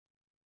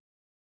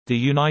The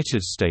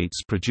United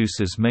States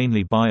produces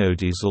mainly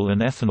biodiesel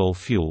and ethanol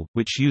fuel,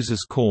 which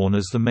uses corn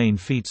as the main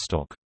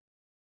feedstock.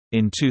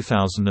 In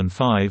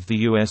 2005, the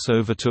U.S.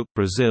 overtook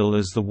Brazil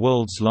as the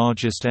world's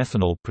largest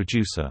ethanol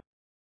producer.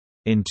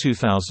 In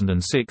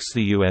 2006,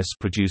 the U.S.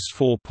 produced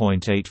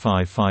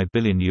 4.855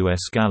 billion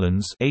U.S.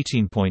 gallons,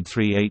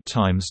 18.38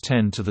 times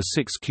 10 to the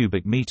 6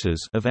 cubic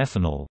meters of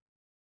ethanol.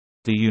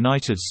 The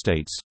United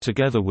States,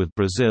 together with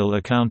Brazil,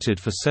 accounted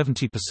for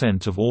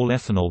 70% of all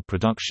ethanol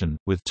production,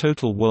 with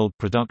total world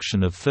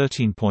production of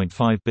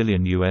 13.5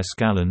 billion U.S.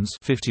 gallons,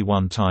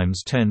 51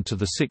 times 10 to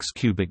the 6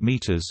 cubic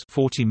meters,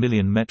 40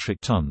 million metric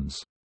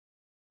tons.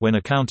 When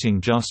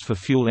accounting just for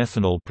fuel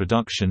ethanol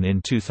production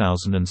in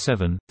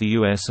 2007, the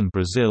US and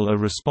Brazil are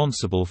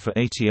responsible for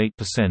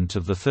 88%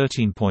 of the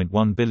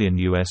 13.1 billion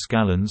US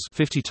gallons,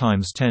 50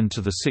 times 10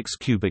 to the 6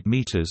 cubic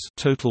meters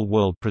total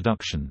world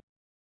production.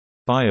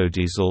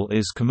 Biodiesel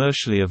is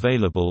commercially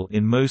available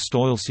in most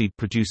oilseed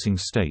producing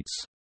states.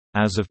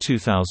 As of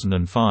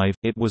 2005,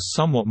 it was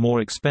somewhat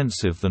more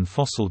expensive than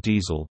fossil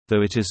diesel,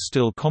 though it is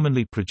still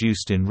commonly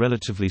produced in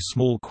relatively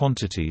small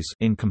quantities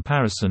in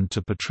comparison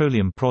to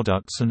petroleum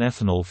products and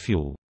ethanol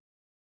fuel.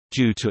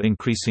 Due to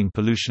increasing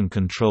pollution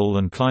control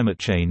and climate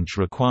change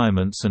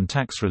requirements and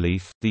tax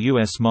relief, the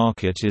U.S.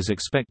 market is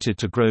expected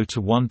to grow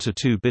to 1 to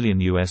 2 billion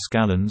U.S.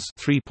 gallons,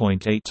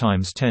 3.8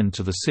 times 10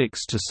 to the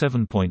 6 to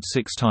 7.6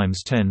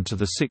 times 10 to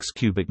the 6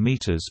 cubic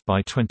meters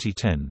by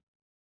 2010.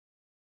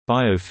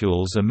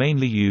 Biofuels are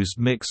mainly used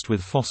mixed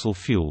with fossil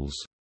fuels.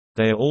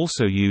 They are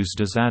also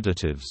used as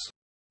additives.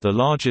 The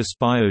largest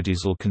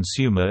biodiesel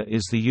consumer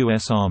is the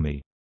U.S.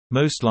 Army.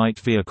 Most light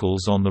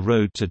vehicles on the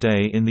road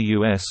today in the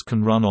U.S.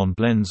 can run on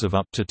blends of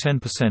up to 10%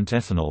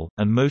 ethanol,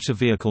 and motor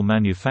vehicle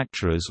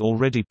manufacturers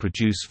already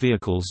produce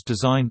vehicles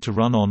designed to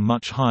run on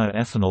much higher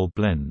ethanol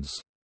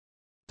blends.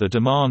 The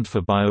demand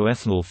for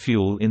bioethanol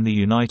fuel in the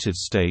United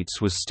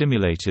States was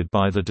stimulated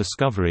by the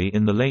discovery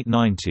in the late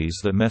 90s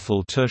that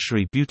methyl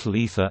tertiary butyl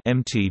ether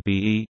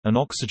 (MTBE), an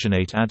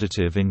oxygenate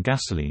additive in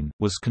gasoline,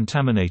 was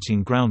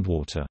contaminating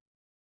groundwater.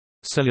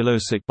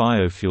 Cellulosic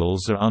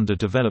biofuels are under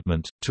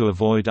development, to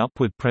avoid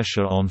upward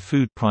pressure on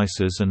food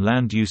prices and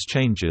land use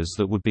changes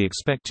that would be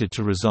expected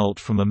to result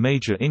from a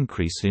major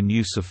increase in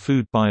use of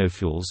food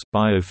biofuels.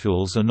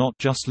 Biofuels are not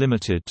just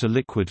limited to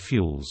liquid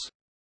fuels.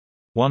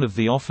 One of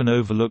the often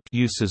overlooked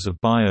uses of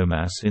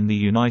biomass in the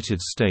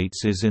United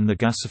States is in the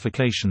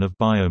gasification of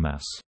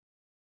biomass.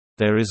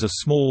 There is a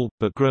small,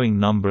 but growing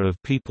number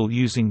of people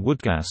using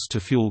wood gas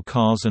to fuel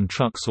cars and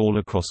trucks all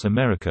across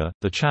America.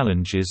 The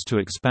challenge is to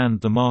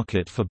expand the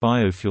market for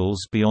biofuels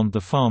beyond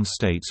the farm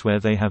states where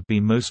they have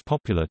been most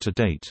popular to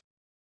date.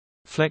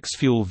 Flex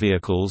fuel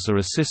vehicles are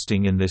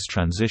assisting in this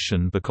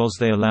transition because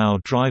they allow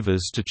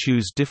drivers to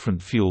choose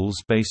different fuels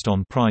based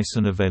on price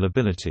and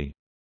availability.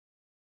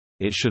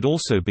 It should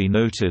also be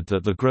noted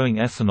that the growing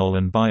ethanol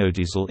and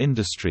biodiesel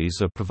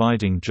industries are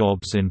providing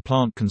jobs in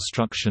plant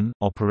construction,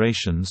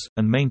 operations,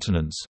 and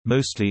maintenance,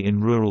 mostly in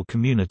rural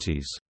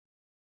communities.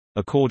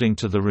 According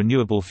to the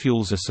Renewable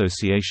Fuels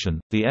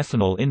Association, the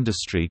ethanol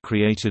industry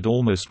created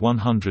almost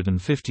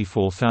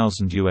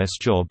 154,000 U.S.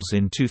 jobs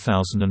in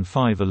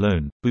 2005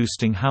 alone,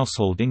 boosting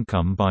household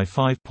income by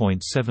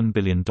 $5.7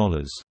 billion.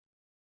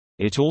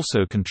 It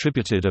also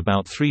contributed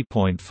about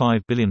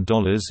 $3.5 billion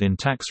in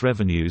tax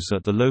revenues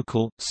at the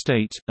local,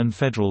 state, and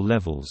federal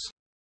levels.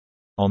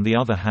 On the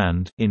other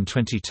hand, in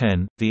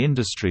 2010, the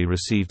industry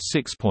received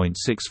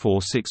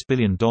 $6.646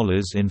 billion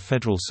in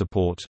federal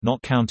support,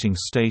 not counting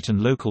state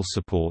and local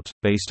support,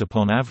 based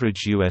upon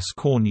average U.S.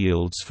 corn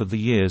yields for the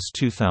years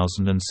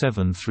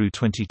 2007 through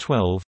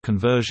 2012.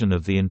 Conversion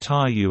of the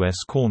entire U.S.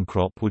 corn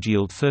crop would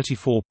yield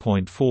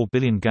 34.4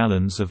 billion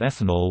gallons of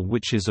ethanol,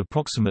 which is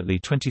approximately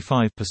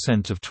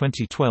 25% of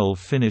 2012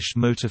 finished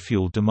motor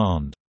fuel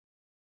demand.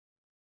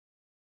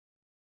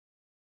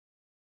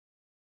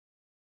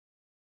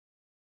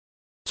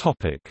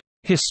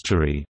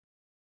 History.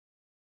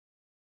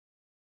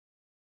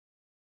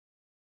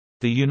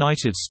 The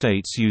United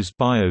States used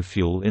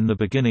biofuel in the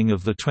beginning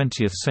of the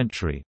 20th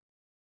century.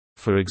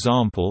 For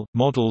example,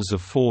 models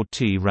of Ford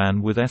T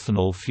ran with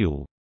ethanol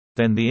fuel.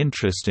 Then the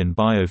interest in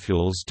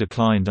biofuels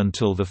declined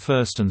until the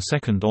first and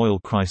second oil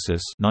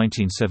crisis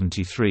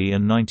 1973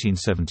 and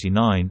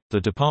 1979. The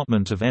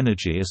Department of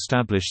Energy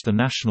established the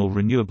National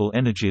Renewable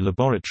Energy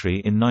Laboratory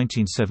in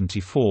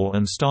 1974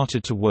 and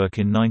started to work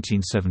in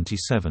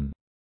 1977.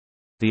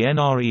 The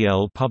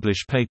NREL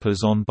published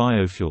papers on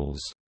biofuels.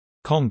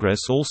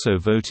 Congress also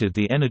voted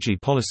the Energy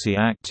Policy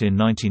Act in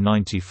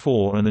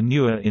 1994 and a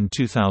newer in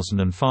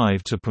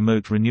 2005 to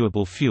promote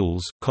renewable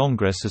fuels.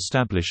 Congress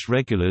established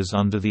regulars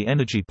under the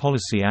Energy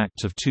Policy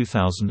Act of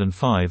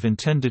 2005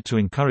 intended to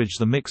encourage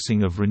the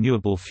mixing of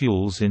renewable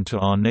fuels into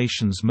our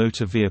nation's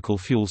motor vehicle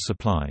fuel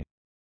supply.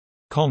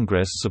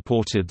 Congress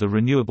supported the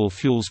Renewable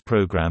Fuels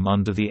Program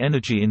under the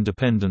Energy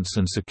Independence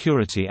and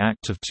Security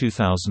Act of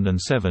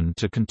 2007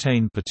 to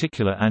contain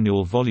particular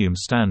annual volume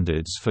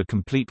standards for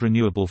complete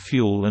renewable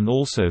fuel and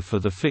also for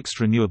the fixed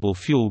renewable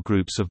fuel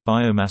groups of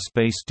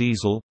biomass-based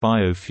diesel,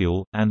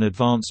 biofuel, and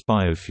advanced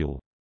biofuel.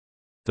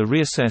 The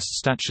reassessed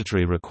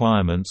statutory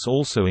requirements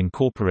also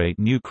incorporate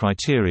new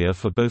criteria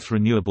for both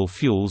renewable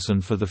fuels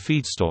and for the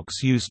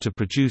feedstocks used to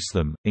produce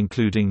them,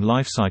 including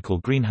life-cycle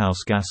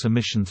greenhouse gas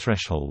emission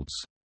thresholds.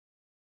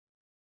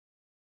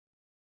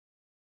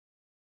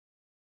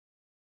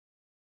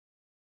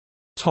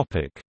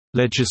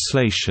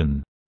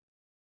 Legislation.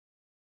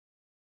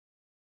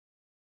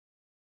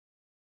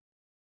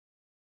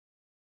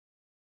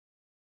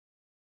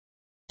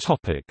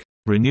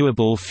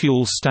 Renewable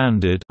Fuel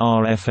Standard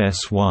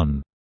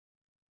 (RFS1).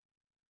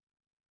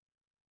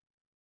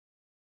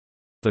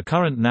 The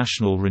current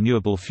National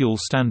Renewable Fuel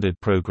Standard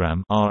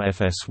Program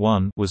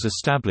 (RFS1) was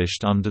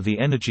established under the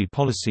Energy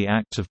Policy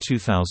Act of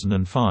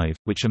 2005,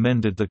 which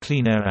amended the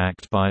Clean Air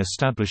Act by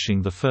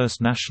establishing the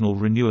first national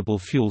renewable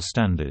fuel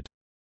standard.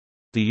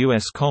 The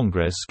U.S.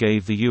 Congress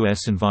gave the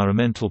U.S.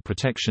 Environmental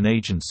Protection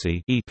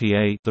Agency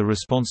 (EPA) the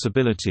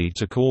responsibility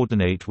to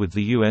coordinate with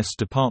the U.S.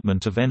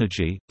 Department of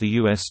Energy, the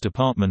U.S.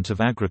 Department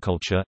of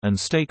Agriculture, and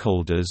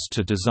stakeholders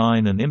to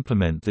design and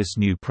implement this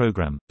new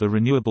program. The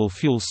Renewable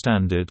Fuel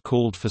Standard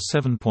called for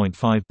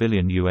 7.5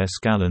 billion U.S.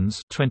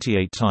 gallons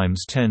 (28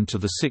 times 10 to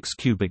the 6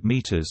 cubic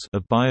meters)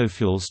 of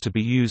biofuels to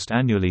be used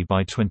annually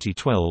by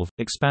 2012,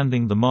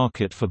 expanding the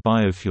market for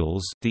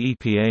biofuels. The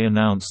EPA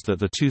announced that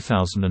the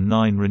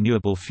 2009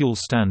 Renewable Fuel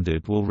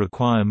Standard will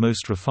require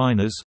most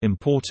refiners,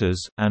 importers,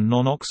 and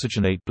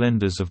non-oxygenate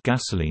blenders of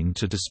gasoline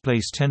to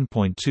displace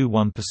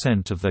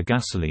 10.21% of their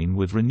gasoline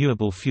with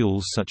renewable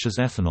fuels such as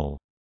ethanol.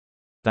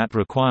 That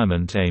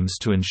requirement aims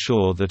to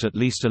ensure that at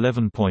least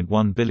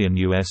 11.1 billion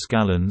U.S.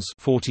 gallons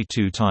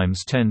 (42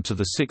 times 10 to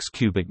the 6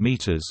 cubic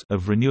meters)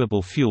 of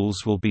renewable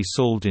fuels will be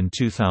sold in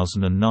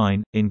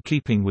 2009, in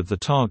keeping with the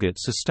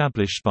targets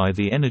established by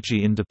the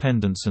Energy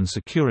Independence and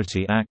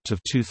Security Act of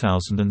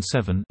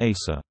 2007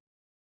 (ASA).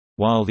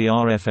 While the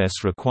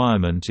RFS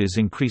requirement is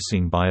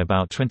increasing by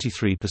about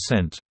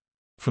 23%,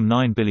 from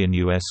 9 billion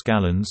U.S.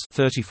 gallons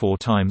 (34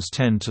 times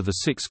 10 to the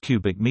 6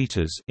 cubic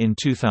meters) in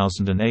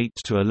 2008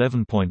 to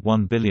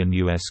 11.1 billion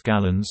U.S.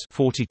 gallons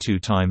 (42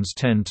 times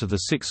 10 to the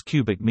 6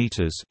 cubic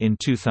meters) in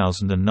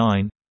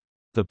 2009,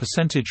 the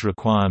percentage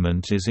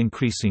requirement is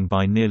increasing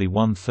by nearly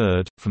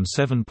one-third, from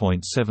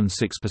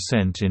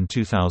 7.76% in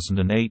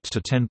 2008 to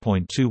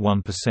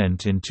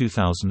 10.21% in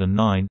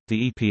 2009.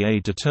 The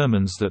EPA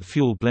determines that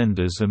fuel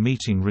blenders are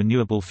meeting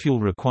renewable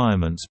fuel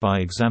requirements by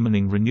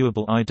examining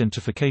renewable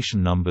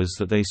identification numbers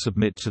that they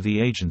submit to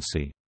the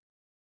agency.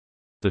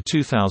 The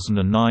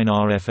 2009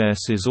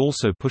 RFS is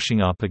also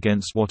pushing up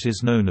against what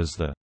is known as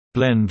the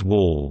blend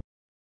wall.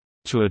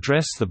 To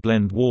address the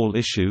blend wall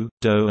issue,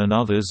 DOE and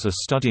others are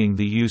studying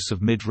the use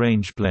of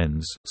mid-range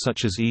blends,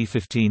 such as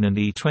E15 and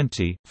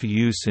E20, for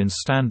use in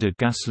standard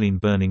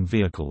gasoline-burning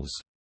vehicles.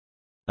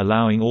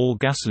 Allowing all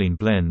gasoline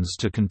blends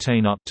to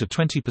contain up to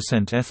 20%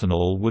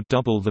 ethanol would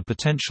double the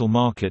potential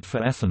market for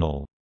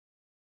ethanol.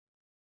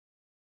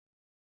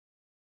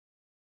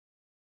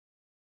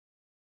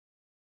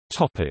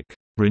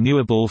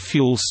 Renewable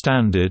Fuel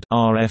Standard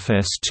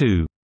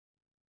 (RFS2).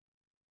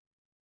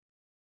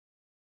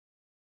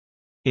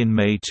 In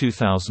May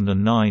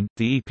 2009,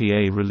 the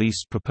EPA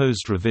released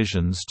proposed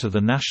revisions to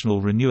the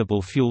National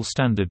Renewable Fuel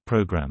Standard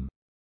Program.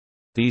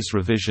 These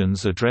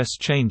revisions address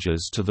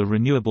changes to the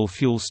Renewable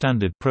Fuel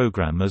Standard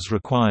Program as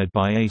required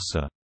by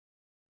ASA.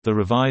 The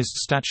revised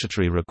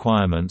statutory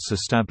requirements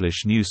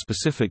establish new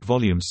specific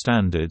volume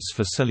standards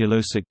for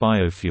cellulosic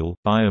biofuel,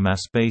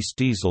 biomass-based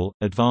diesel,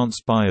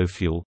 advanced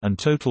biofuel, and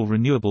total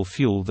renewable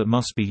fuel that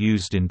must be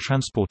used in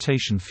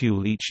transportation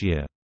fuel each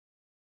year.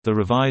 The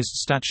revised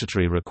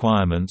statutory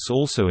requirements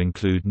also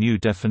include new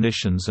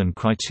definitions and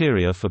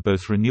criteria for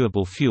both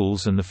renewable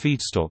fuels and the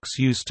feedstocks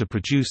used to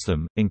produce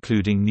them,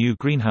 including new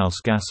greenhouse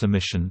gas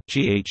emission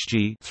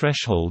 (GHG)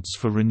 thresholds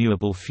for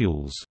renewable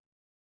fuels.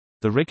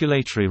 The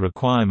regulatory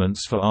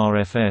requirements for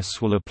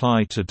RFS will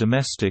apply to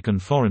domestic and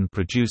foreign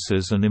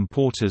producers and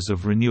importers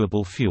of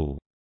renewable fuel.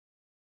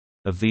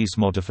 Of these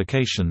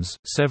modifications,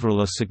 several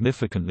are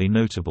significantly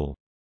notable.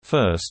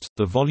 First,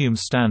 the volume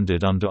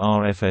standard under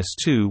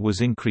RFS2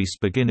 was increased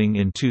beginning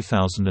in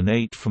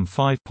 2008 from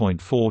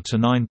 5.4 to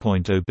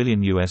 9.0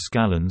 billion U.S.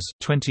 gallons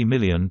 (20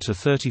 million to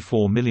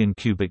 34 million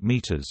cubic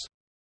meters).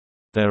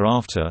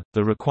 Thereafter,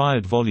 the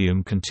required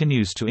volume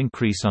continues to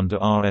increase under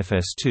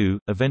RFS2,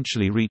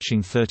 eventually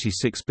reaching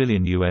 36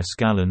 billion U.S.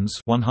 gallons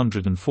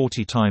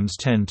 (140 times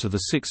 10 to the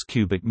 6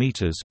 cubic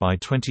meters) by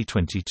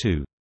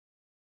 2022.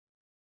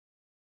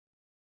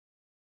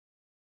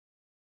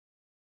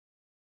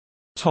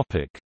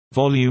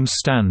 Volume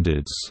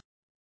standards.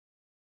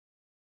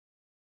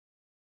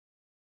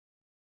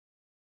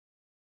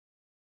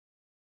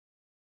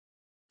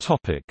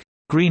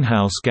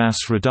 Greenhouse gas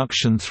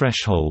reduction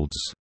thresholds.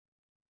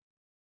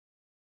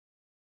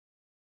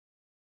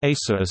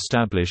 ASA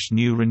established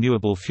new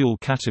renewable fuel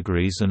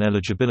categories and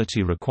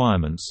eligibility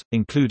requirements,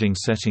 including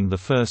setting the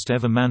first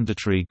ever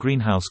mandatory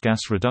greenhouse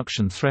gas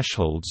reduction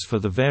thresholds for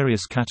the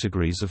various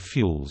categories of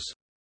fuels.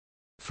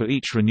 For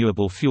each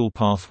renewable fuel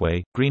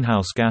pathway,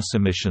 greenhouse gas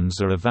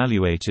emissions are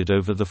evaluated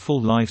over the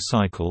full life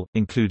cycle,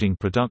 including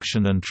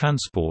production and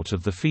transport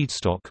of the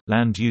feedstock,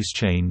 land use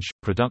change,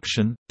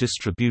 production,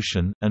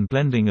 distribution, and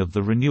blending of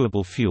the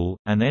renewable fuel,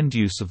 and end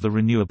use of the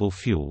renewable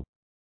fuel.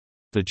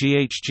 The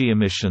GHG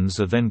emissions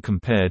are then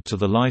compared to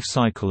the life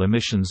cycle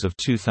emissions of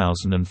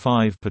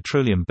 2005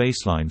 petroleum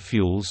baseline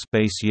fuels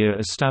base year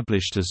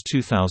established as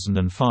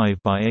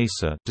 2005 by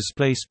ACER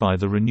displaced by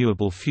the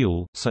renewable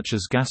fuel, such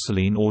as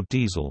gasoline or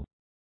diesel.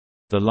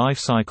 The life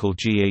cycle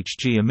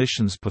GHG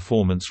emissions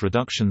performance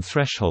reduction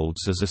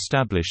thresholds as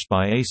established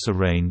by ACER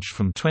range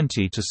from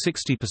 20 to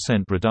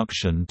 60%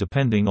 reduction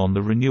depending on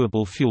the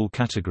renewable fuel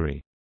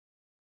category.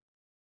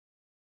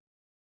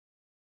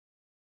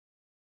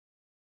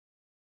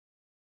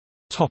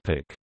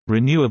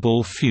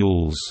 Renewable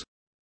fuels.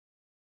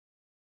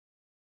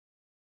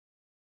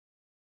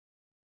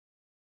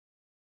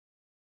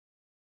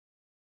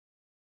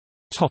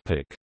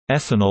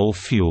 Ethanol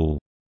fuel.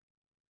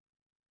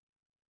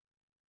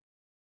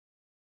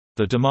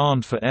 The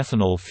demand for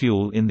ethanol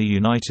fuel in the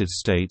United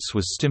States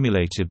was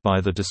stimulated by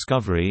the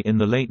discovery in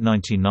the late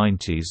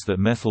 1990s that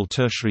methyl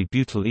tertiary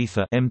butyl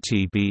ether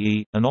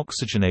 (MTBE), an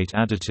oxygenate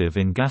additive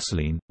in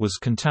gasoline, was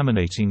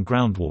contaminating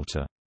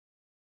groundwater.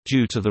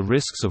 Due to the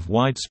risks of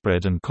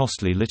widespread and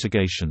costly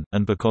litigation,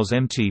 and because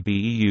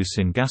MTBE use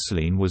in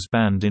gasoline was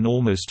banned in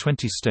almost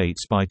 20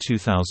 states by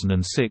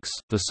 2006,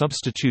 the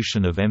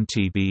substitution of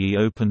MTBE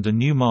opened a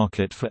new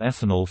market for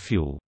ethanol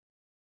fuel.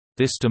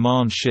 This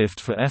demand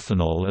shift for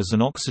ethanol as an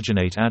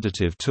oxygenate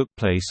additive took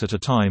place at a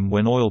time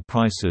when oil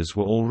prices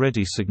were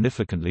already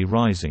significantly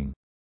rising.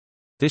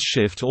 This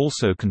shift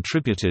also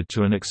contributed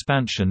to an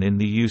expansion in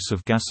the use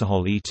of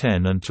gasohol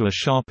E10 and to a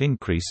sharp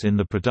increase in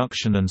the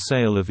production and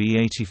sale of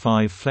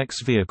E85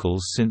 flex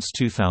vehicles since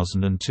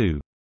 2002.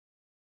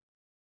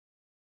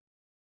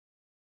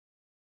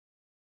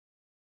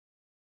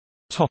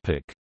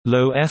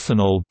 Low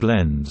ethanol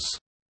blends.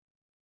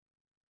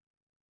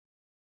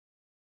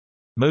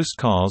 Most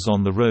cars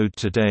on the road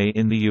today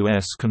in the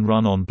U.S. can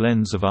run on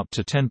blends of up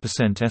to 10%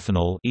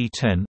 ethanol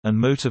E10, and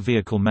motor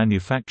vehicle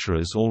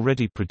manufacturers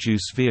already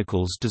produce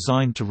vehicles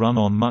designed to run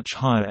on much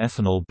higher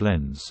ethanol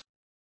blends.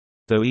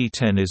 Though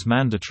E10 is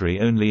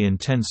mandatory only in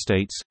 10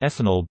 states,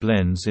 ethanol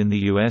blends in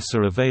the U.S.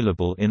 are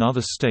available in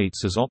other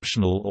states as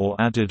optional or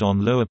added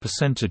on lower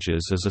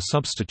percentages as a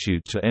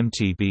substitute to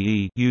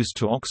MTBE used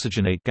to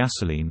oxygenate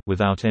gasoline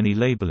without any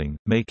labeling,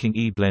 making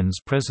E-blends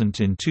present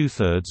in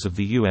 2/3 of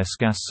the U.S.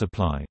 gas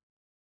supply.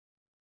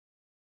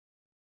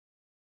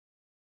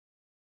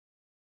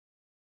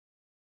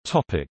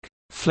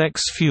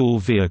 Flex fuel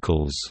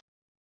vehicles.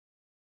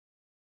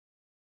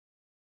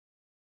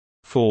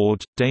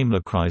 Ford,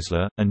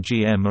 DaimlerChrysler, and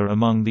GM are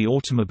among the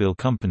automobile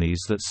companies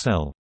that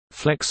sell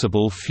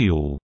flexible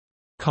fuel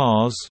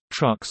cars,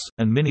 trucks,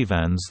 and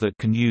minivans that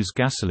can use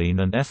gasoline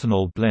and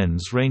ethanol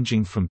blends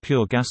ranging from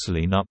pure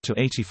gasoline up to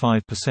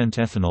 85%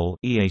 ethanol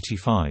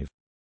E85.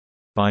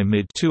 By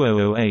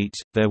mid-2008,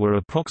 there were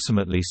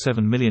approximately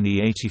 7 million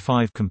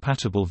E85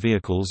 compatible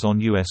vehicles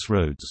on U.S.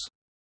 roads.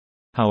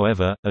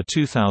 However, a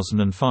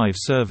 2005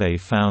 survey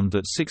found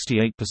that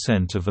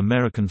 68% of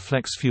American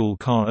flex-fuel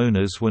car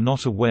owners were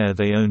not aware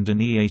they owned an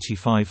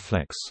E85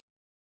 Flex.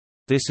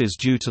 This is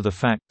due to the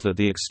fact that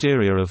the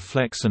exterior of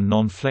flex and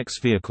non-flex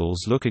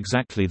vehicles look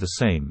exactly the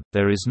same,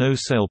 there is no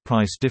sale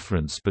price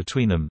difference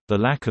between them, the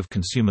lack of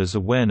consumers'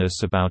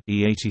 awareness about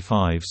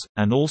E85s,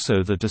 and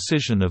also the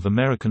decision of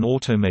American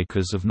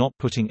automakers of not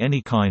putting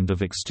any kind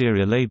of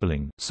exterior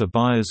labeling, so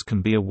buyers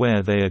can be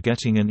aware they are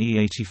getting an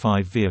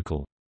E85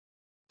 vehicle.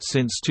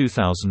 Since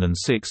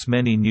 2006,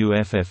 many new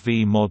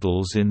FFV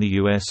models in the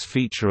U.S.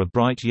 feature a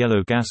bright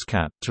yellow gas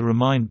cap to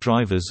remind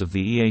drivers of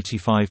the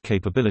E85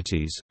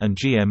 capabilities, and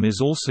GM is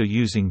also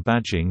using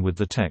badging with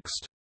the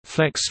text,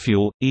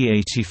 "FlexFuel,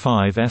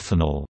 E85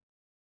 Ethanol",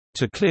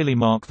 to clearly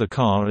mark the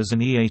car as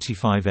an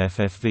E85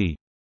 FFV.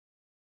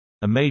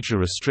 A major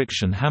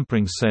restriction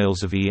hampering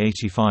sales of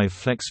E85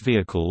 flex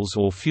vehicles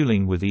or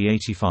fueling with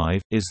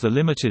E85, is the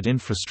limited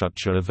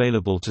infrastructure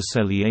available to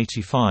sell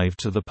E85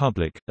 to the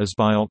public, as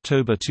by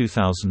October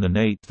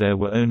 2008 there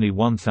were only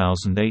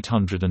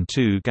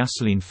 1,802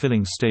 gasoline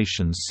filling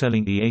stations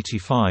selling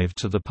E85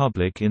 to the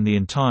public in the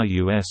entire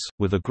U.S.,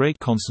 with a great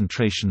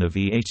concentration of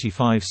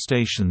E85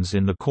 stations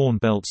in the Corn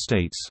Belt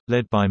states,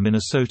 led by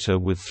Minnesota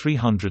with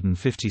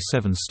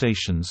 357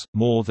 stations,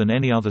 more than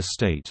any other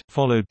state,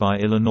 followed by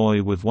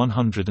Illinois with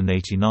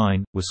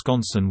 189,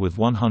 Wisconsin with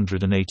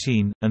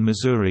 118, and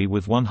Missouri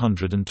with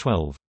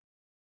 112.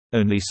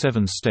 Only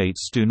 7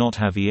 states do not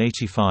have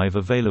E85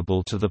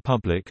 available to the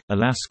public: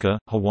 Alaska,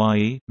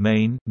 Hawaii,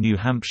 Maine, New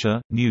Hampshire,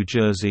 New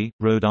Jersey,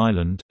 Rhode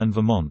Island, and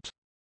Vermont.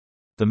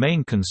 The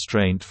main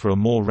constraint for a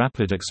more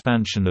rapid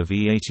expansion of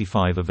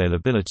E85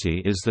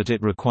 availability is that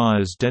it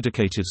requires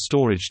dedicated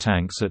storage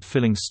tanks at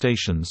filling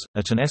stations,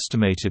 at an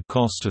estimated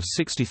cost of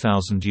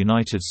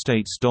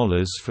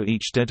 $60,000 for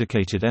each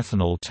dedicated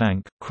ethanol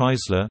tank.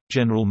 Chrysler,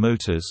 General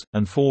Motors,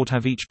 and Ford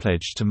have each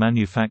pledged to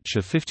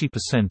manufacture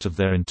 50% of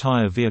their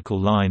entire vehicle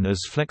line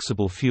as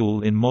flexible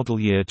fuel in model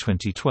year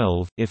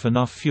 2012, if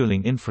enough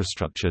fueling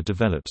infrastructure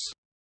develops.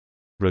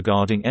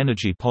 Regarding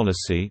energy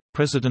policy,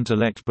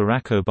 President-elect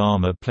Barack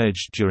Obama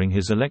pledged during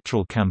his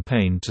electoral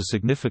campaign to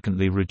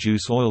significantly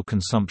reduce oil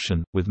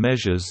consumption, with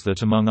measures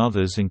that among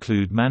others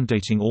include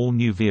mandating all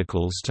new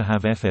vehicles to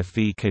have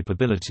FFV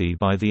capability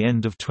by the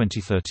end of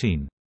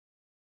 2013.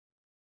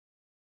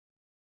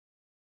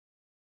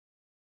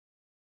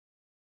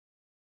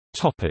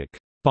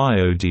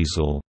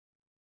 Biodiesel.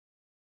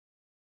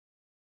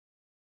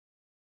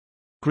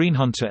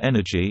 Greenhunter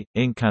Energy,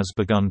 Inc. has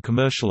begun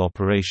commercial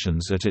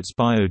operations at its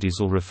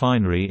biodiesel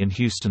refinery in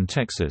Houston,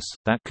 Texas,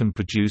 that can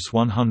produce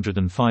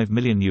 105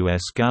 million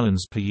U.S.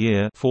 gallons per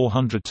year,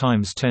 400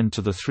 times 10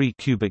 to the 3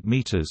 cubic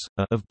meters,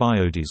 of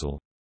biodiesel.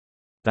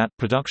 That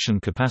production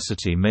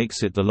capacity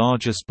makes it the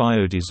largest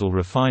biodiesel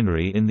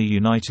refinery in the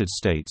United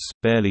States,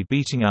 barely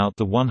beating out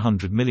the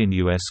 100 million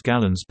U.S.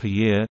 gallons per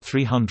year,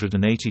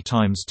 380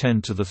 times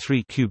 10 to the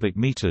 3 cubic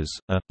meters,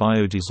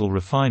 biodiesel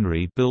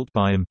refinery built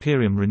by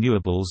Imperium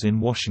Renewables in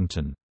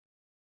Washington.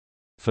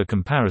 For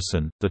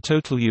comparison, the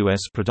total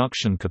U.S.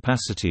 production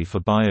capacity for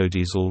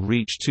biodiesel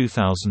reached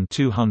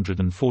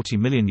 2,240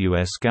 million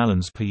U.S.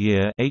 gallons per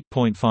year,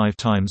 8.5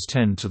 times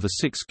 10 to the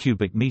 6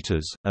 cubic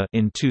meters,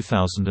 in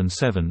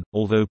 2007,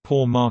 although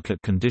poor market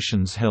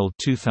conditions held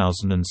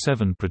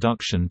 2007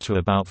 production to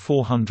about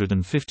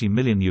 450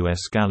 million U.S.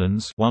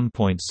 gallons,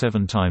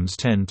 1.7 times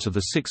 10 to the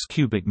 6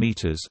 cubic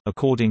meters,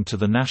 according to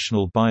the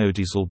National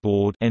Biodiesel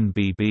Board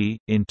 (NBB).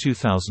 In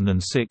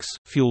 2006,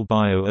 Fuel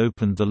Bio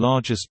opened the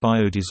largest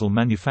biodiesel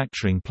manufacturing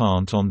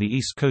plant on the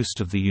east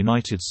coast of the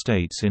United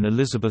States in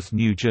Elizabeth,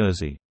 New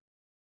Jersey.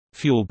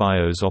 Fuel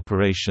Bio's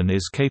operation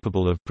is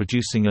capable of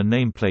producing a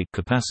nameplate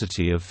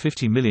capacity of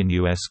 50 million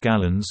U.S.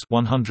 gallons,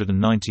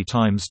 190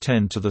 times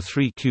 10 to the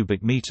 3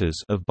 cubic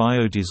meters of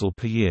biodiesel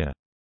per year.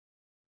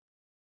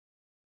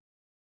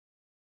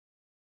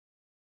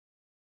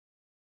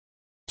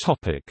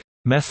 Topic: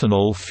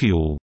 Methanol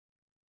fuel.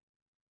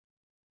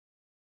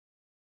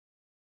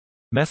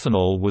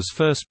 Methanol was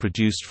first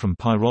produced from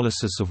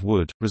pyrolysis of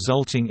wood,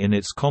 resulting in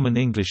its common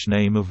English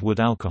name of wood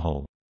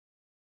alcohol.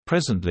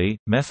 Presently,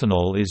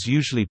 methanol is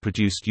usually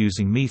produced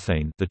using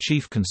methane, the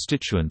chief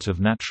constituent of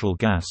natural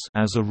gas,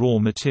 as a raw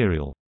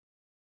material.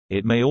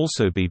 It may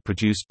also be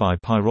produced by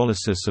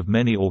pyrolysis of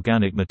many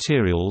organic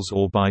materials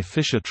or by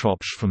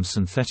Fischer-Tropsch from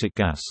synthetic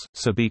gas,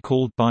 so be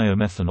called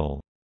biomethanol.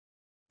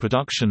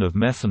 Production of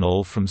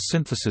methanol from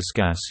synthesis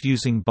gas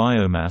using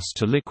biomass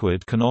to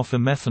liquid can offer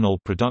methanol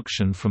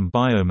production from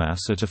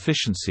biomass at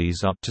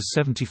efficiencies up to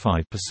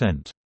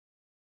 75%.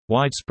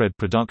 Widespread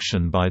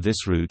production by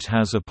this route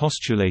has a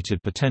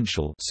postulated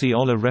potential, see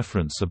OLA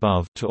reference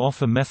above, to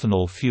offer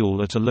methanol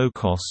fuel at a low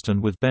cost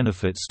and with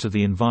benefits to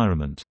the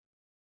environment.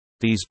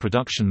 These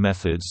production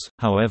methods,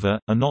 however,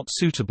 are not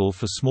suitable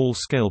for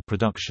small-scale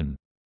production.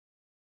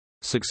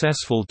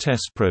 Successful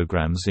test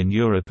programs in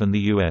Europe and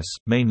the US,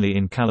 mainly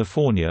in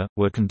California,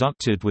 were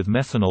conducted with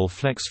methanol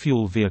flex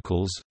fuel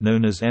vehicles,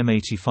 known as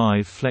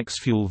M85 flex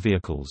fuel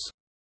vehicles.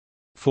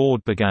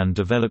 Ford began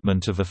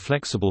development of a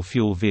flexible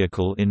fuel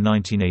vehicle in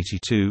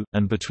 1982,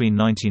 and between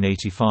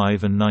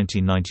 1985 and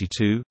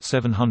 1992,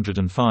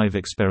 705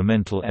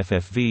 experimental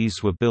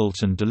FFVs were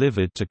built and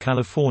delivered to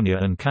California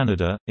and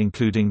Canada,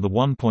 including the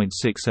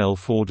 1.6L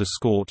Ford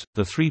Escort,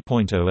 the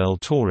 3.0L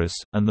Taurus,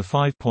 and the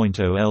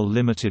 5.0L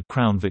Limited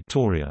Crown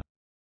Victoria.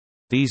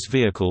 These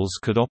vehicles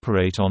could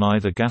operate on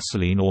either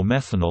gasoline or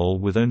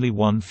methanol with only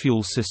one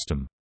fuel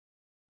system.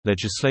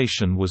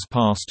 Legislation was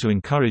passed to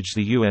encourage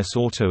the U.S.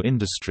 auto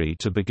industry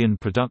to begin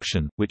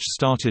production, which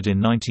started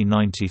in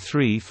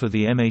 1993 for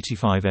the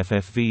M85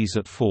 FFVs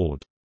at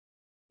Ford.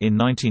 In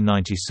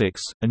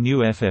 1996, a new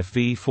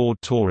FFV Ford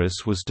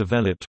Taurus was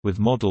developed, with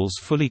models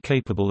fully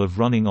capable of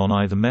running on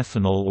either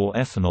methanol or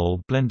ethanol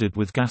blended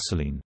with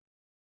gasoline.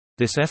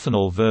 This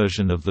ethanol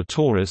version of the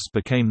Taurus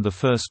became the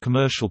first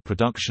commercial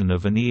production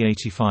of an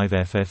E85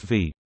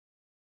 FFV.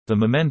 The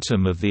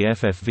momentum of the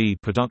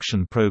FFV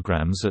production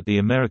programs at the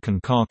American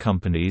car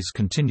companies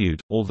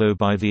continued, although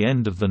by the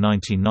end of the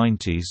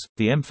 1990s,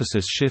 the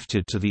emphasis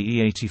shifted to the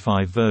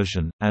E85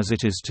 version, as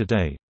it is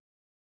today.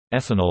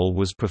 Ethanol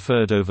was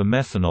preferred over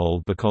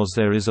methanol because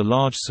there is a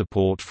large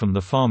support from the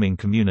farming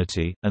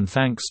community, and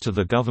thanks to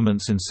the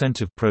government's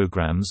incentive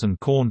programs and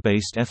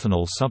corn-based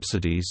ethanol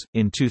subsidies.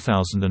 In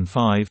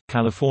 2005,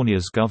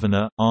 California's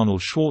Governor,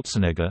 Arnold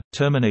Schwarzenegger,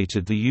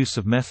 terminated the use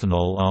of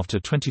methanol after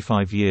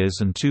 25 years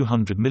and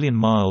 200 million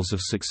miles of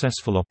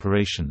successful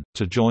operation,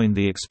 to join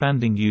the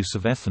expanding use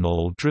of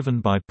ethanol driven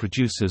by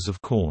producers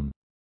of corn.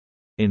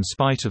 In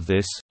spite of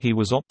this, he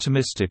was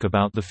optimistic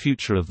about the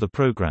future of the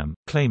program,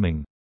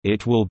 claiming,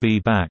 "It will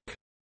be back."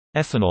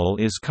 Ethanol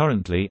is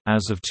currently,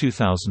 as of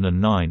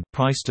 2009,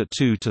 priced at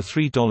 $2 to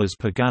 $3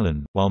 per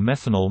gallon, while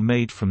methanol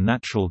made from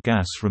natural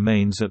gas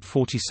remains at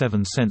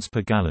 47 cents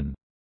per gallon.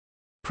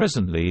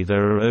 Presently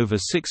there are over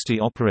 60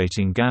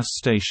 operating gas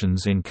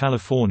stations in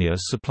California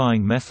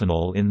supplying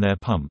methanol in their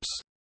pumps.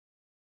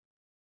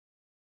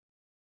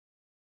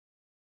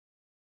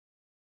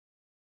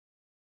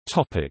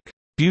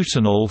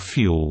 Butanol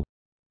fuel.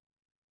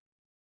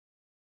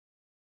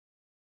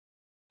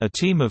 A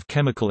team of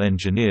chemical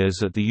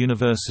engineers at the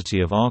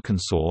University of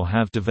Arkansas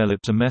have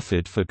developed a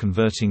method for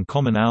converting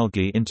common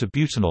algae into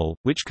butanol,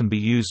 which can be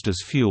used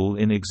as fuel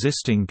in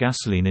existing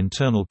gasoline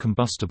internal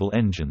combustible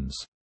engines.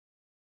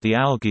 The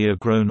algae are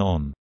grown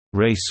on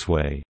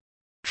raceway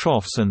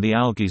troughs, and the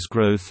algae's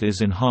growth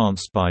is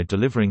enhanced by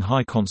delivering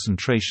high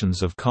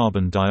concentrations of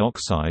carbon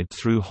dioxide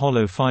through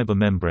hollow fiber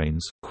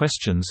membranes.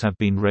 Questions have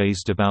been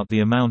raised about the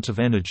amount of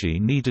energy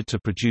needed to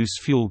produce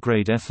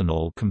fuel-grade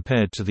ethanol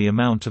compared to the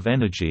amount of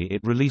energy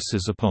it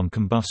releases upon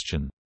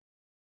combustion.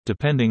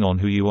 Depending on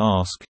who you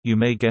ask, you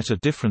may get a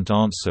different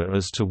answer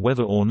as to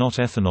whether or not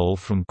ethanol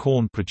from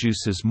corn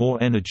produces more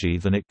energy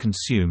than it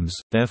consumes.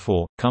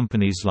 Therefore,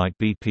 companies like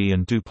BP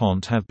and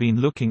DuPont have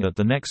been looking at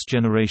the next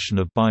generation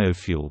of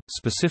biofuel,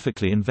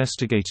 specifically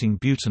investigating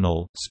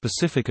butanol.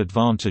 Specific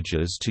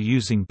advantages to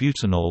using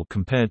butanol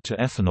compared to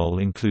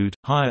ethanol include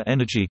higher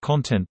energy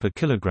content per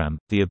kilogram,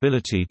 the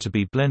ability to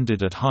be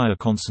blended at higher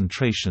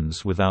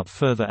concentrations without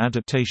further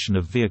adaptation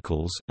of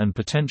vehicles, and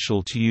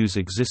potential to use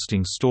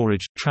existing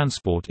storage,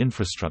 transport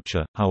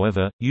infrastructure.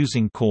 However,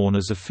 using corn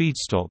as a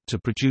feedstock to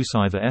produce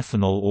either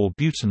ethanol or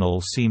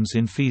butanol seems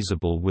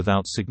infeasible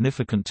without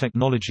significant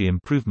technology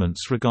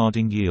improvements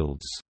regarding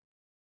yields.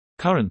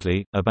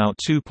 Currently, about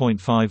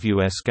 2.5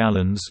 US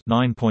gallons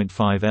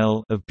 (9.5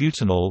 L) of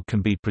butanol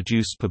can be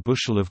produced per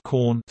bushel of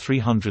corn,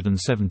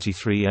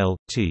 373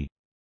 Lt.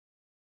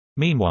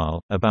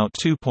 Meanwhile, about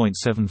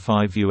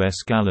 2.75 US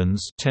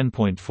gallons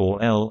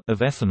 (10.4 L) of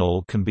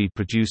ethanol can be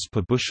produced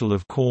per bushel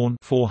of corn,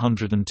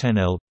 410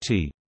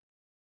 Lt.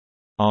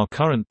 Our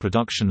current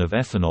production of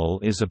ethanol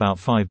is about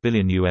 5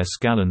 billion US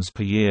gallons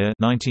per year,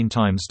 19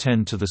 times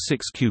 10 to the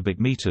 6 cubic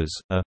meters,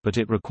 but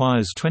it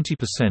requires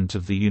 20%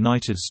 of the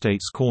United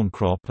States corn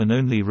crop and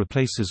only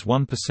replaces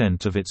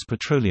 1% of its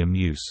petroleum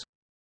use.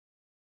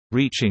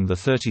 Reaching the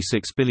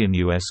 36 billion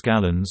US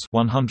gallons,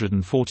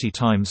 140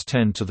 times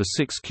 10 to the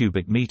 6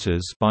 cubic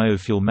meters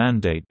biofuel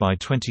mandate by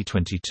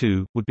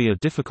 2022 would be a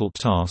difficult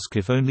task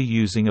if only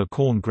using a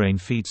corn grain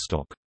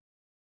feedstock.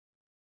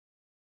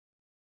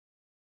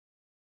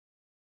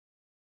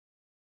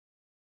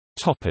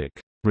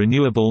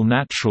 Renewable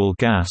natural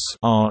gas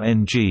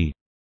 (RNG).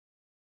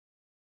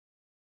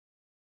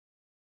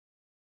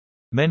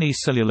 Many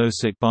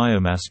cellulosic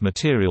biomass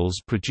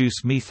materials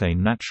produce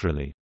methane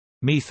naturally.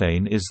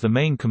 Methane is the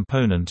main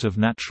component of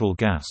natural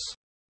gas.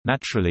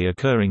 Naturally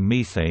occurring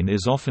methane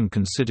is often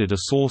considered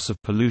a source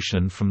of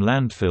pollution from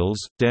landfills,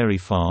 dairy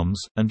farms,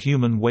 and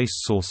human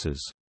waste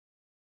sources.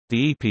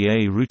 The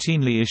EPA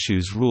routinely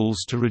issues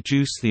rules to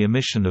reduce the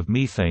emission of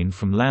methane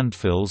from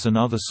landfills and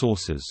other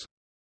sources.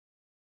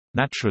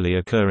 Naturally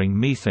occurring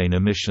methane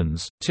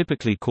emissions,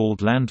 typically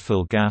called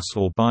landfill gas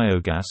or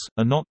biogas,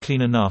 are not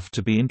clean enough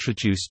to be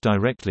introduced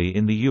directly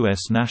in the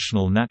U.S.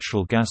 national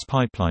natural gas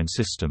pipeline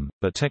system,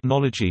 but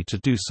technology to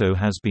do so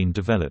has been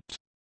developed.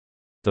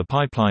 The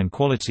pipeline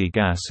quality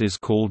gas is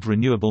called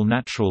renewable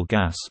natural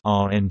gas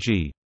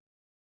 (RNG).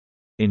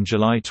 In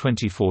July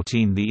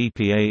 2014, the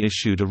EPA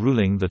issued a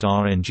ruling that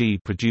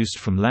RNG produced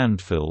from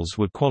landfills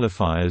would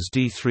qualify as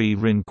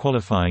D3 RIN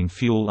qualifying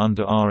fuel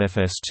under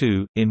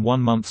RFS2. In 1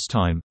 month's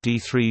time,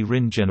 D3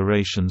 RIN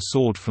generation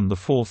soared from the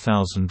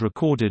 4,000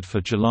 recorded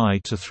for July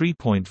to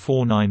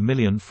 3.49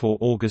 million for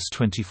August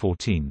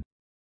 2014.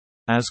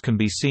 As can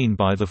be seen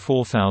by the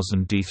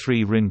 4,000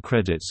 D3 RIN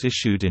credits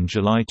issued in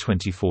July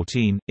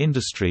 2014,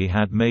 industry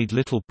had made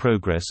little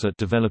progress at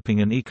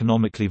developing an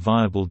economically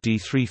viable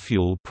D3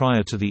 fuel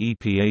prior to the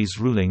EPA's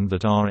ruling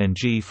that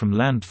RNG from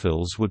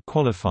landfills would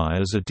qualify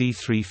as a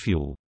D3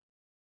 fuel.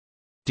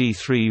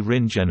 D3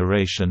 RIN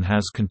generation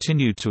has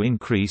continued to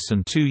increase,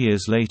 and 2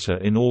 years later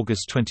in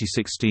August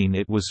 2016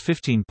 it was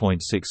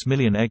 15.6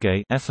 million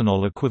EGA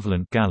ethanol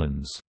equivalent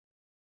gallons.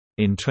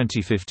 In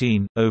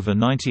 2015, over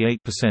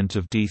 98%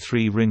 of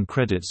D3 RIN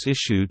credits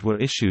issued were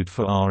issued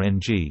for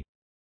RNG.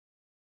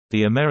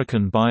 The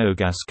American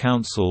Biogas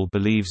Council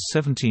believes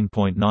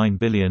 17.9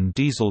 billion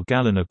diesel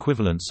gallon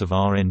equivalents of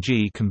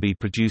RNG can be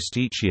produced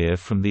each year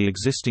from the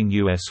existing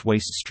U.S.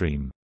 waste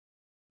stream.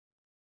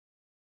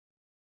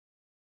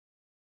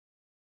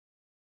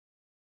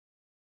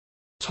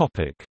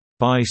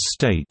 By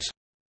state.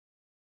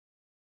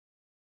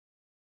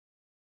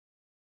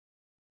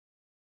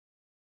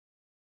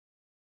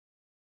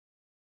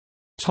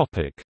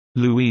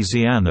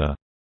 Louisiana.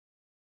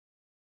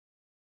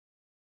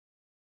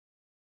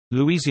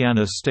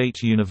 Louisiana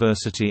State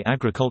University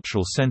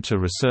Agricultural Center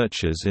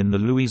researchers in the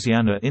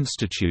Louisiana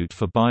Institute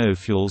for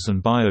Biofuels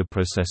and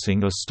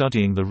Bioprocessing are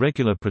studying the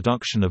regular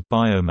production of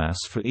biomass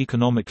for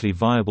economically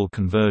viable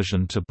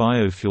conversion to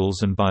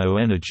biofuels and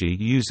bioenergy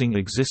using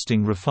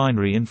existing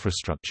refinery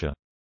infrastructure.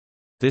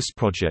 This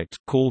project,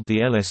 called the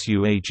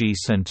LSU AG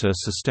Center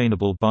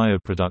Sustainable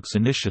Bioproducts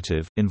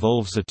Initiative,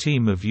 involves a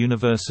team of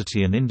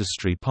university and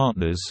industry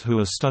partners who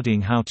are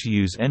studying how to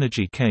use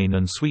energy cane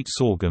and sweet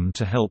sorghum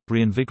to help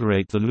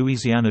reinvigorate the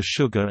Louisiana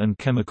sugar and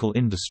chemical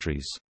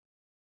industries.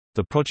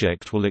 The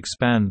project will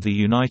expand the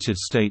United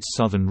States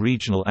Southern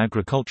regional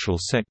agricultural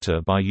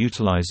sector by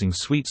utilizing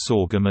sweet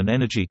sorghum and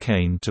energy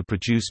cane to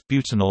produce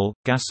butanol,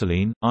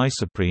 gasoline,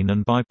 isoprene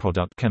and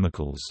byproduct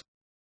chemicals.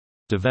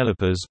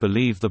 Developers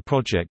believe the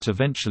project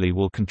eventually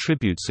will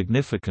contribute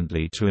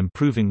significantly to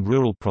improving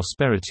rural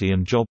prosperity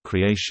and job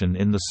creation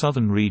in the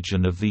southern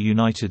region of the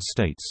United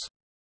States.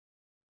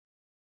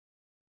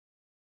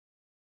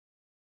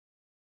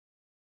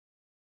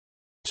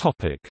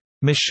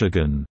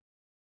 Michigan.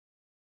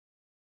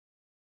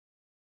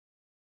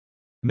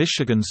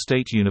 Michigan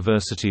State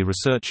University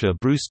researcher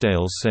Bruce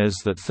Dale says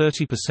that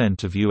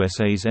 30% of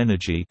USA's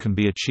energy can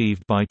be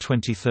achieved by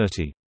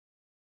 2030.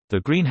 The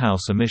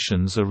greenhouse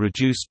emissions are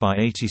reduced by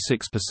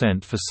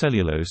 86% for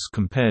cellulose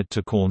compared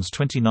to corn's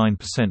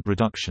 29%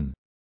 reduction.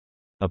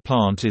 A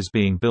plant is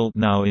being built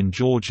now in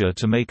Georgia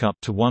to make up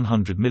to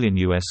 100 million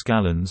US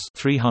gallons,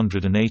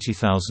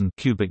 380,000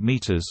 cubic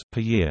meters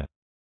per year.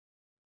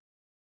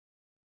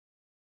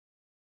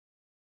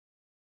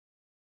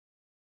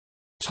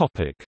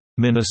 Topic: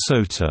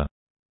 Minnesota.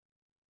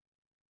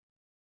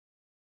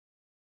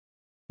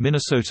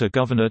 Minnesota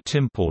Governor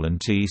Tim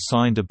Pawlenty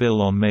signed a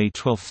bill on May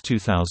 12,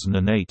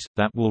 2008,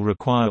 that will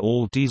require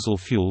all diesel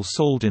fuel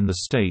sold in the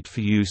state for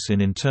use in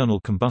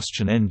internal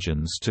combustion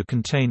engines to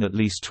contain at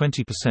least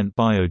 20%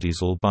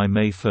 biodiesel by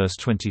May 1,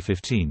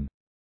 2015.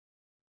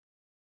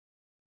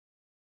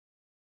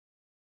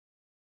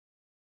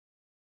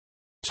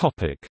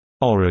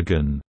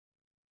 Oregon.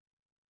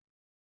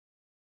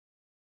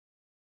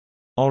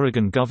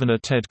 Oregon Governor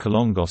Ted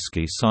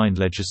Kolongoski signed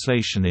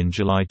legislation in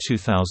July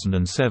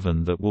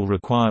 2007 that will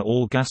require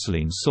all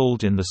gasoline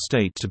sold in the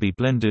state to be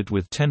blended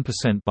with 10%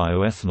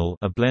 bioethanol,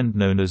 a blend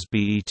known as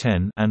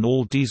BE10, and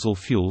all diesel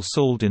fuel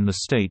sold in the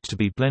state to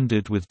be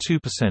blended with 2%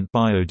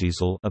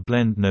 biodiesel, a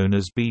blend known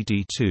as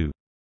BD2.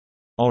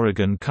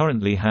 Oregon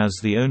currently has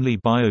the only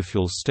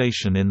biofuel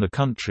station in the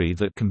country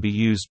that can be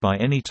used by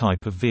any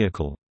type of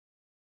vehicle.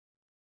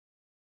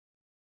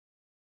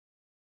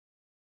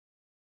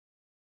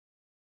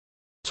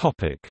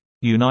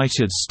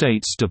 United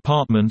States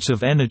Department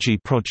of Energy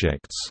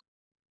projects.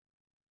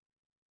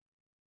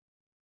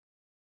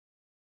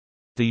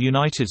 The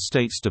United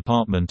States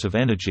Department of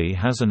Energy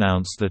has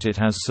announced that it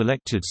has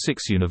selected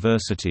 6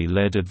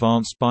 university-led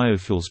advanced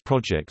biofuels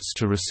projects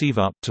to receive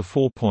up to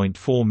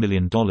 $4.4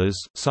 million,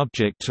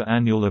 subject to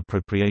annual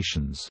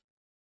appropriations.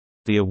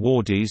 The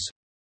awardees: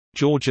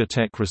 Georgia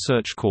Tech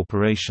Research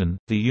Corporation,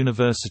 the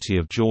University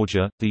of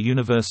Georgia, the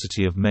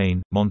University of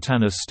Maine,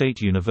 Montana State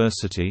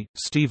University,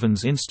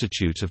 Stevens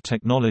Institute of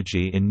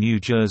Technology in New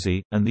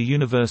Jersey, and the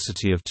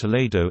University of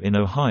Toledo in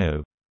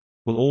Ohio,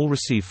 will all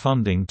receive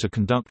funding to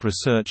conduct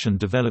research and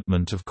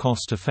development of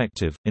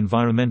cost-effective,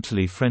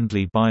 environmentally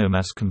friendly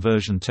biomass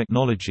conversion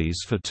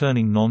technologies for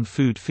turning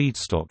non-food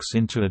feedstocks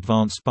into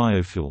advanced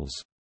biofuels.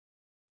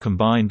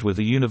 Combined with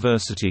a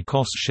university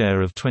cost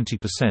share of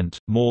 20%,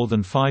 more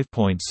than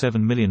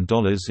 $5.7 million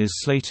is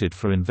slated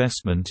for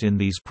investment in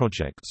these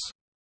projects.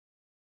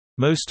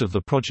 Most of the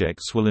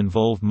projects will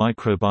involve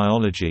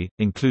microbiology,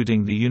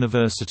 including the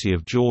University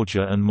of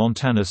Georgia and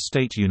Montana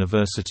State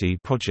University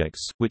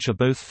projects, which are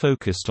both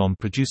focused on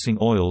producing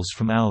oils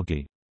from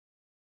algae.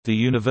 The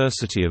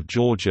University of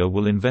Georgia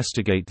will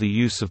investigate the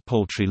use of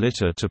poultry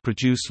litter to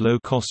produce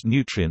low-cost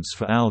nutrients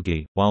for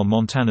algae, while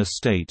Montana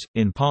State,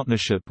 in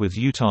partnership with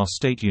Utah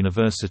State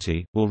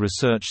University, will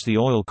research the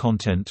oil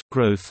content,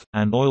 growth,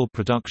 and oil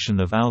production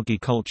of algae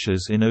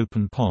cultures in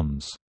open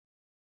ponds.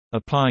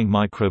 Applying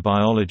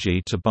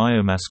microbiology to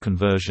biomass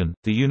conversion,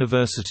 the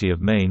University of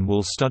Maine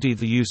will study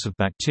the use of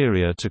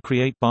bacteria to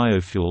create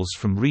biofuels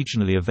from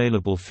regionally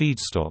available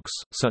feedstocks,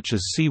 such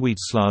as seaweed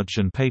sludge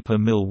and paper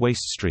mill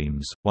waste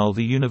streams, while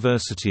the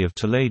University of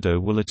Toledo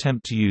will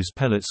attempt to use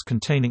pellets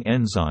containing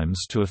enzymes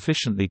to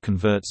efficiently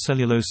convert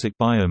cellulosic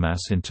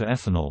biomass into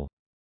ethanol.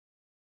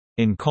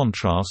 In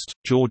contrast,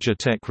 Georgia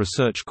Tech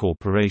Research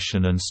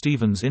Corporation and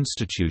Stevens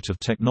Institute of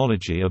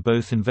Technology are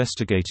both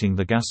investigating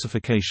the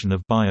gasification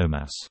of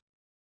biomass.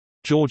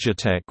 Georgia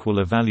Tech will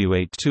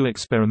evaluate 2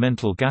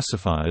 experimental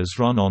gasifiers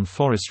run on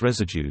forest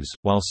residues,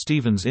 while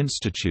Stevens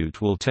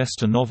Institute will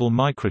test a novel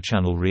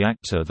microchannel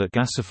reactor that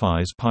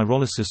gasifies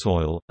pyrolysis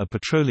oil, a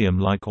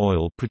petroleum-like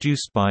oil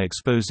produced by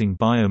exposing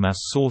biomass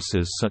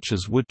sources such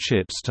as wood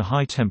chips to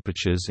high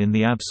temperatures in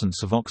the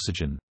absence of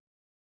oxygen.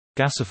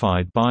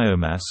 Gasified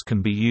biomass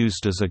can be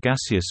used as a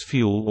gaseous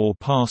fuel or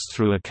pass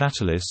through a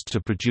catalyst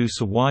to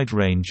produce a wide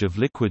range of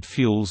liquid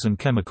fuels and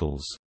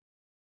chemicals.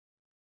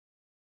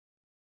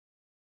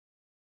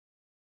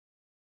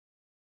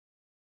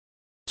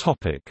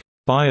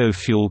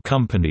 Biofuel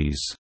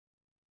companies.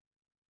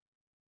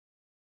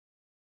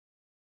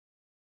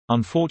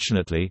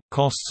 Unfortunately,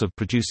 costs of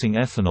producing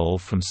ethanol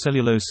from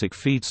cellulosic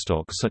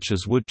feedstock such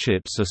as wood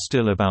chips are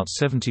still about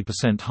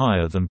 70%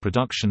 higher than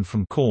production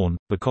from corn,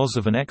 because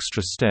of an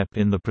extra step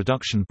in the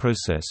production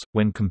process,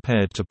 when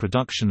compared to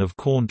production of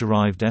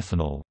corn-derived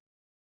ethanol.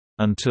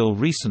 Until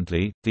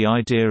recently, the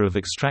idea of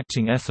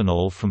extracting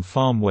ethanol from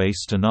farm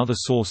waste and other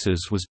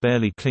sources was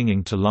barely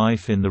clinging to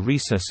life in the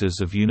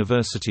recesses of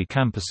university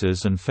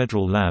campuses and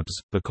federal labs,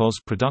 because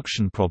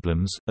production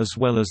problems, as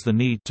well as the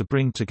need to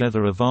bring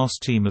together a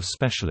vast team of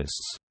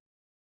specialists.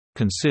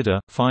 Consider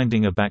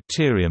finding a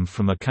bacterium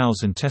from a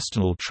cow's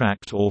intestinal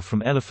tract or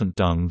from elephant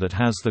dung that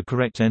has the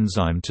correct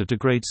enzyme to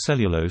degrade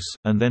cellulose,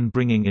 and then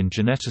bringing in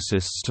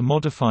geneticists to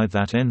modify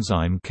that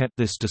enzyme kept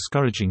this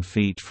discouraging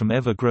feat from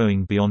ever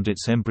growing beyond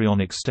its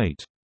embryonic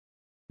state.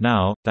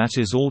 Now, that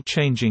is all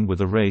changing with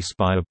a race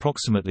by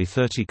approximately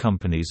 30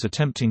 companies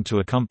attempting to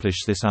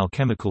accomplish this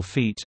alchemical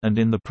feat, and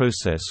in the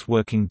process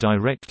working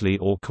directly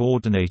or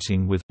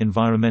coordinating with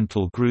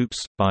environmental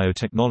groups,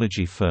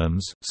 biotechnology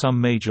firms,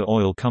 some major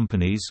oil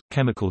companies,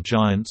 chemical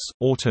giants,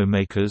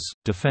 automakers,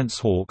 defense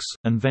hawks,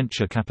 and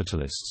venture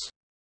capitalists.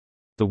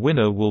 The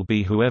winner will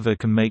be whoever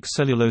can make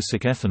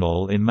cellulosic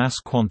ethanol in mass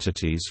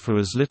quantities for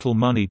as little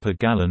money per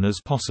gallon as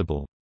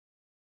possible.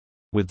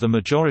 With the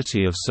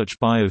majority of such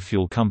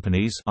biofuel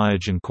companies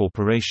Iogen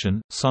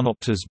Corporation,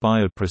 Sunopta's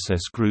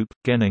Bioprocess Group,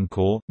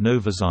 Genencor,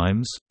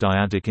 Novozymes,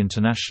 Dyadic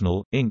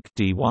International, Inc.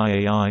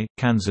 DYAI,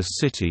 Kansas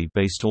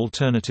City-based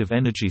Alternative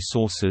Energy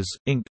Sources,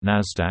 Inc.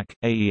 Nasdaq,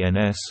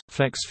 AENS,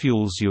 Flex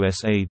Fuels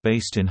USA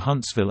based in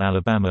Huntsville,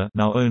 Alabama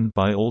now owned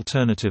by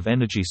Alternative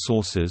Energy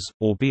Sources,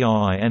 or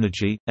BRI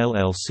Energy,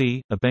 LLC,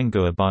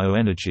 Abengoa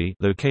Bioenergy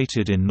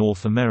located in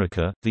North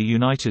America. The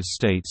United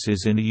States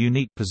is in a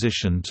unique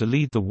position to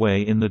lead the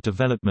way in the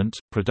development,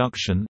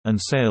 production, and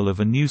sale of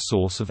a new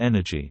source of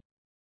energy.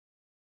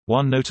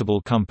 One notable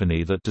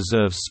company that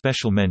deserves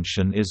special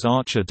mention is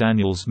Archer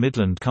Daniels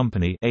Midland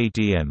Company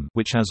 (ADM),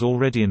 which has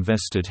already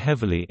invested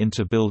heavily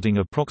into building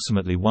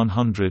approximately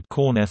 100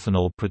 corn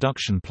ethanol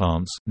production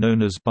plants,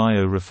 known as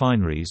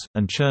biorefineries,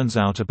 and churns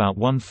out about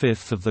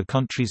 1/5 of the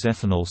country's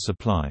ethanol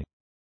supply.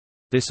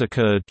 This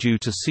occurred due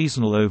to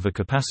seasonal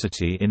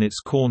overcapacity in its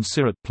corn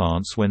syrup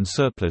plants when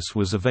surplus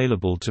was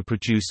available to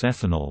produce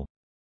ethanol.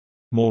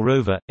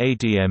 Moreover,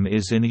 ADM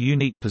is in a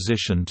unique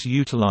position to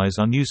utilize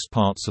unused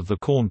parts of the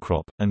corn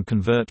crop, and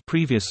convert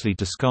previously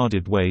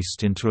discarded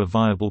waste into a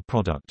viable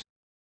product.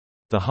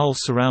 The hull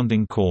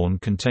surrounding corn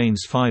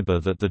contains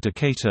fiber that the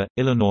Decatur,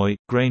 Illinois,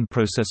 grain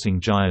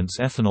processing giant's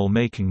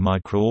ethanol-making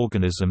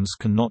microorganisms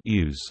cannot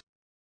use.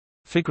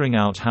 Figuring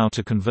out how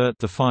to convert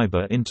the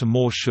fiber into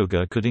more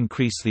sugar could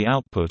increase the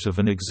output of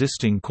an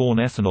existing corn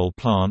ethanol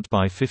plant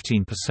by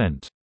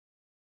 15%.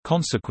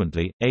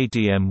 Consequently,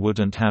 ADM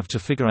wouldn't have to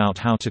figure out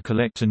how to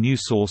collect a new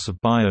source of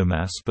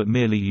biomass but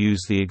merely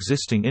use the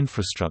existing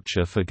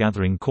infrastructure for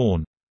gathering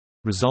corn,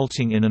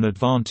 resulting in an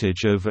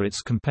advantage over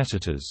its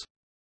competitors.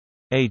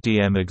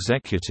 ADM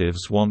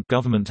executives want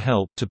government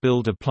help to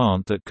build a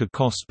plant that could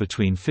cost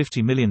between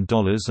 $50 million and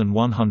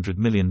 $100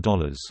 million.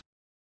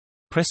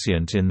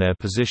 Prescient in their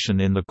position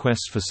in the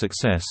quest for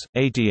success,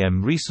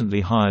 ADM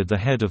recently hired the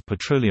head of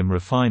petroleum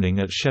refining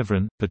at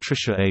Chevron,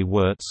 Patricia A.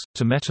 Wirtz,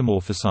 to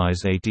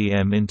metamorphosize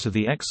ADM into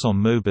the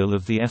ExxonMobil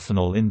of the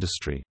ethanol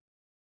industry.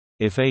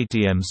 If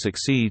ADM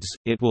succeeds,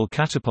 it will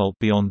catapult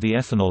beyond the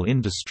ethanol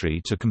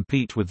industry to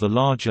compete with the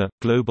larger,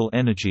 global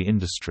energy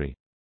industry.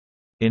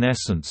 In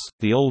essence,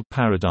 the old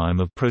paradigm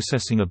of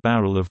processing a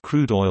barrel of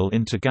crude oil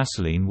into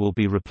gasoline will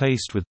be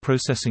replaced with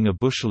processing a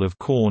bushel of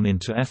corn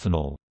into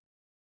ethanol.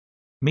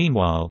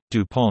 Meanwhile,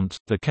 DuPont,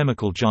 the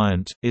chemical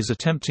giant, is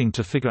attempting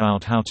to figure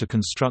out how to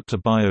construct a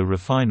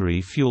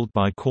biorefinery fueled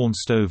by corn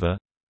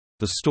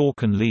stover—the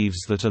stalk and leaves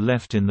that are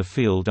left in the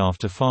field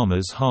after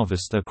farmers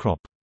harvest their crop.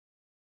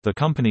 The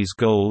company's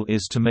goal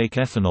is to make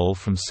ethanol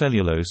from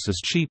cellulose as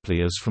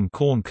cheaply as from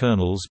corn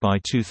kernels by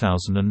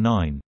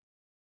 2009.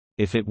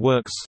 If it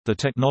works, the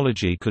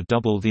technology could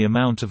double the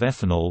amount of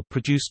ethanol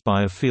produced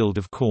by a field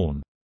of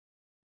corn.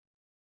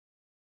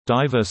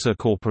 Diversa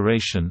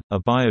Corporation, a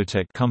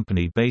biotech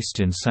company based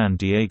in San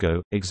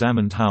Diego,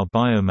 examined how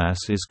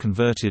biomass is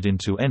converted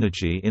into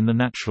energy in the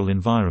natural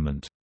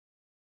environment.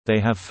 They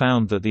have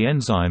found that the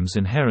enzymes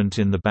inherent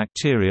in the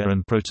bacteria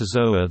and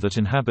protozoa that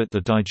inhabit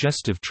the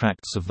digestive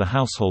tracts of the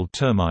household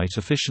termite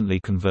efficiently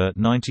convert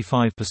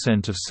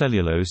 95% of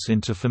cellulose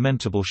into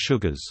fermentable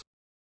sugars.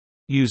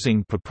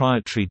 Using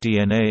proprietary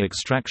DNA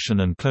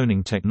extraction and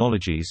cloning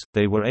technologies,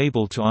 they were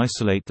able to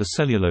isolate the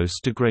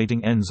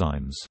cellulose-degrading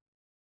enzymes.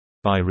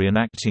 By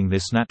reenacting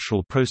this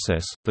natural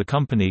process, the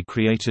company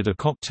created a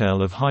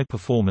cocktail of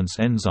high-performance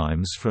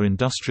enzymes for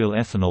industrial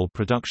ethanol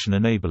production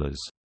enablers.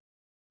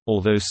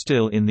 Although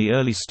still in the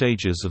early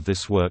stages of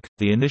this work,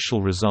 the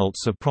initial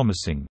results are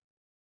promising.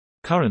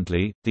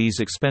 Currently, these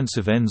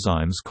expensive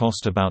enzymes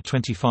cost about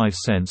 25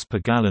 cents per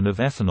gallon of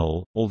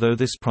ethanol, although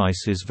this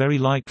price is very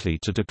likely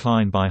to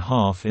decline by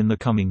half in the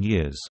coming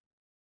years.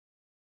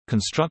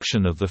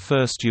 Construction of the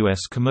first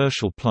U.S.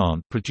 commercial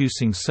plant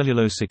producing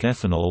cellulosic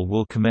ethanol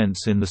will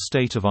commence in the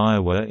state of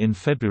Iowa in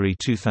February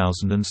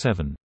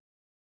 2007.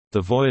 The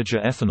Voyager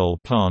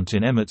ethanol plant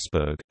in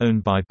Emmetsburg,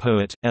 owned by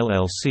Poet,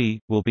 LLC,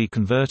 will be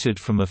converted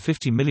from a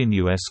 50 million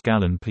US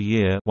gallon per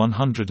year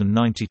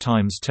 190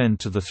 times 10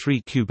 to the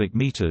 3 cubic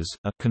meters,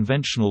 a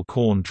conventional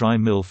corn dry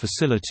mill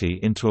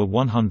facility into a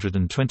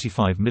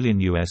 125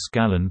 million US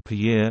gallon per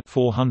year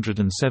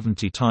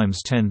 470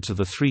 times 10 to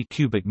the 3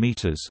 cubic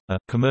meters, a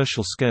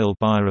commercial-scale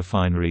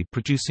biorefinery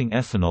producing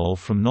ethanol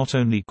from not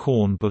only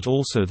corn but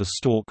also the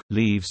stalk,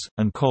 leaves,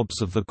 and cobs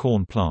of the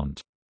corn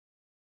plant.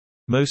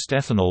 Most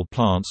ethanol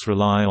plants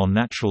rely on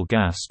natural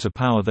gas to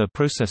power their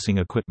processing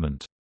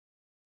equipment.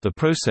 The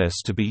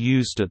process to be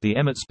used at the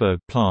Emmetsburg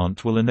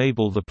plant will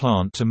enable the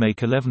plant to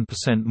make 11%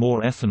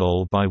 more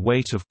ethanol by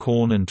weight of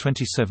corn and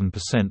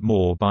 27%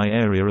 more by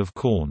area of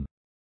corn.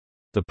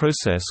 The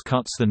process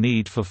cuts the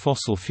need for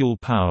fossil fuel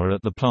power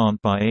at the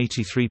plant by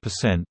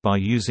 83% by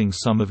using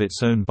some of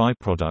its own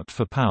byproduct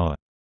for power.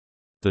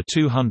 The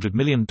 $200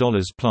 million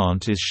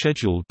plant is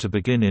scheduled to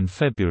begin in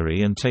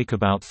February and take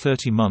about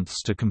 30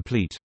 months to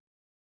complete.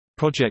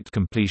 Project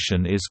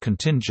completion is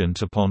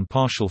contingent upon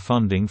partial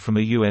funding from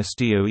a U.S.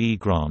 DOE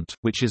grant,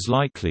 which is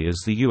likely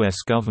as the U.S.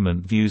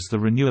 government views the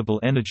renewable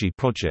energy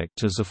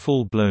project as a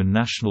full-blown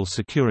national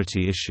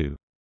security issue.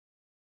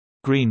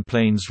 Green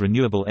Plains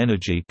Renewable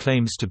Energy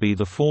claims to be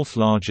the fourth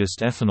largest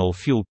ethanol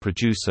fuel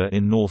producer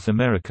in North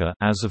America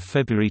as of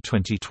February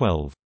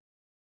 2012.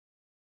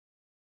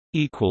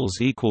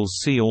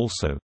 See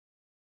also